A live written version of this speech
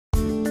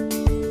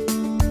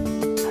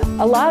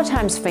A lot of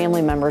times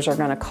family members are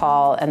going to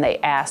call and they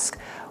ask,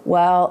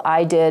 well,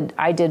 I did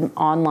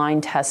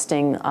online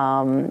testing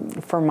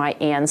for my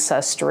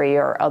ancestry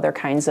or other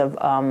kinds of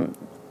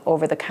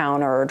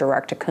over-the-counter or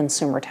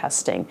direct-to-consumer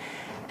testing,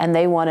 and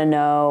they want to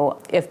know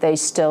if they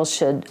still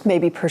should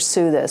maybe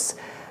pursue this.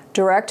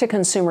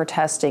 Direct-to-consumer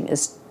testing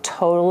is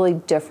totally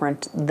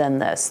different than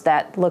this.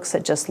 That looks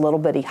at just little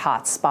bitty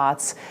hot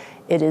spots.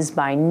 It is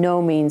by no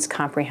means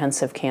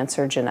comprehensive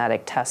cancer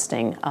genetic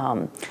testing.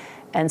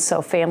 And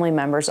so family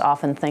members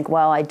often think,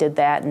 well, I did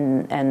that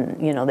and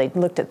you know, they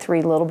looked at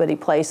 3 little bitty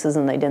places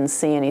and they didn't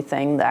see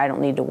anything, that I don't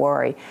need to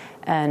worry.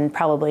 And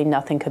probably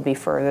nothing could be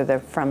further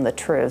from the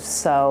truth.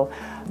 So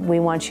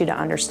we want you to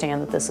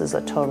understand that this is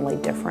a totally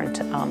different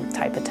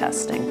type of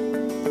testing.